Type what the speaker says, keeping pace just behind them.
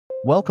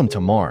Welcome to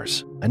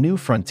Mars, a new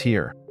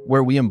frontier,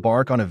 where we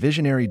embark on a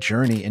visionary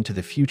journey into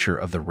the future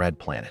of the Red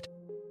Planet.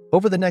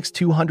 Over the next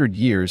 200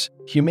 years,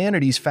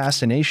 humanity's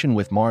fascination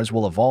with Mars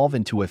will evolve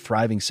into a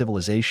thriving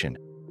civilization,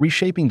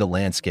 reshaping the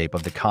landscape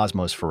of the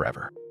cosmos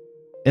forever.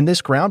 In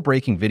this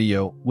groundbreaking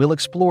video, we'll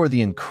explore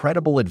the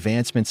incredible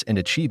advancements and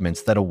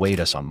achievements that await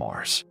us on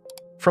Mars.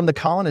 From the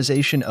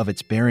colonization of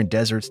its barren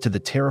deserts to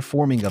the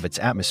terraforming of its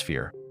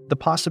atmosphere, the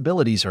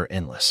possibilities are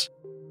endless.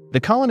 The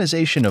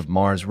colonization of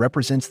Mars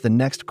represents the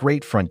next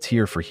great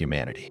frontier for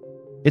humanity.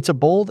 It's a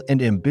bold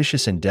and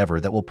ambitious endeavor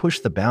that will push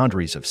the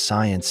boundaries of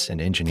science and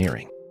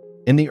engineering.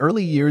 In the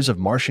early years of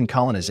Martian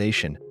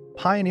colonization,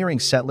 pioneering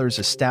settlers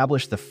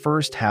established the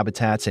first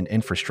habitats and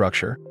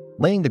infrastructure,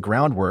 laying the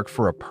groundwork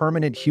for a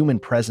permanent human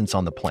presence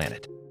on the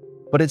planet.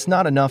 But it's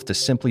not enough to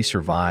simply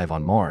survive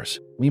on Mars.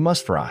 We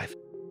must thrive.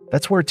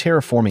 That's where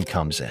terraforming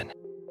comes in.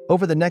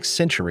 Over the next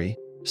century,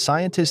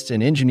 scientists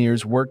and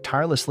engineers worked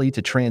tirelessly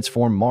to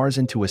transform Mars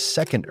into a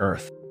second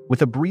Earth,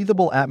 with a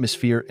breathable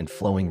atmosphere and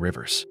flowing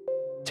rivers.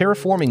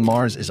 Terraforming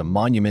Mars is a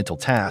monumental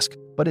task,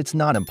 but it's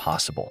not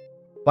impossible.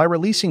 By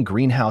releasing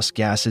greenhouse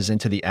gases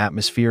into the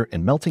atmosphere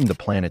and melting the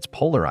planet's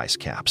polar ice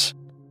caps,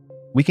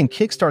 we can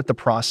kickstart the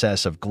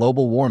process of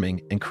global warming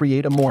and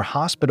create a more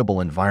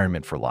hospitable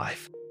environment for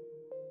life.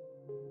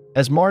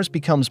 As Mars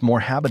becomes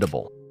more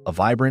habitable, a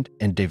vibrant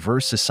and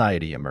diverse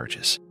society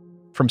emerges.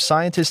 From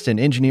scientists and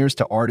engineers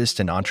to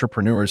artists and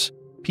entrepreneurs,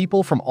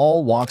 people from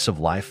all walks of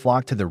life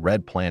flock to the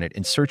Red Planet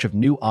in search of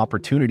new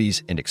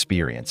opportunities and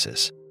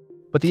experiences.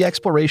 But the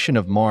exploration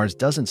of Mars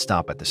doesn't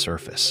stop at the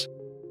surface.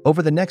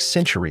 Over the next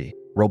century,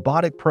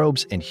 robotic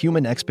probes and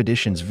human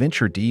expeditions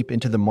venture deep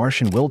into the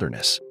Martian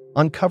wilderness,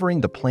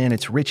 uncovering the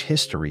planet's rich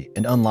history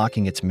and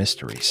unlocking its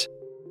mysteries.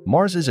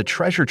 Mars is a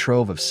treasure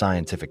trove of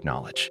scientific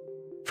knowledge.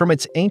 From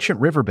its ancient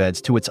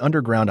riverbeds to its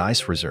underground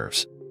ice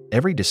reserves,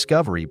 every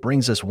discovery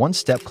brings us one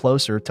step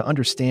closer to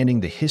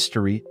understanding the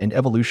history and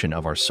evolution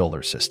of our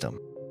solar system.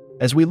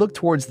 As we look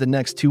towards the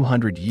next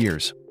 200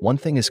 years, one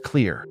thing is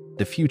clear: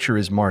 the future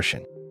is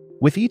Martian.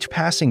 With each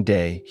passing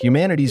day,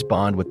 humanity's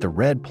bond with the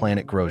Red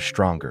Planet grows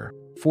stronger,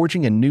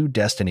 forging a new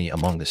destiny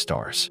among the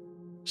stars.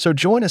 So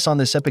join us on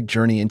this epic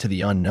journey into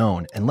the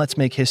unknown and let's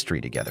make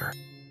history together.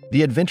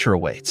 The adventure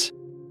awaits.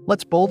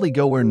 Let's boldly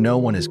go where no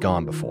one has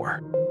gone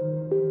before.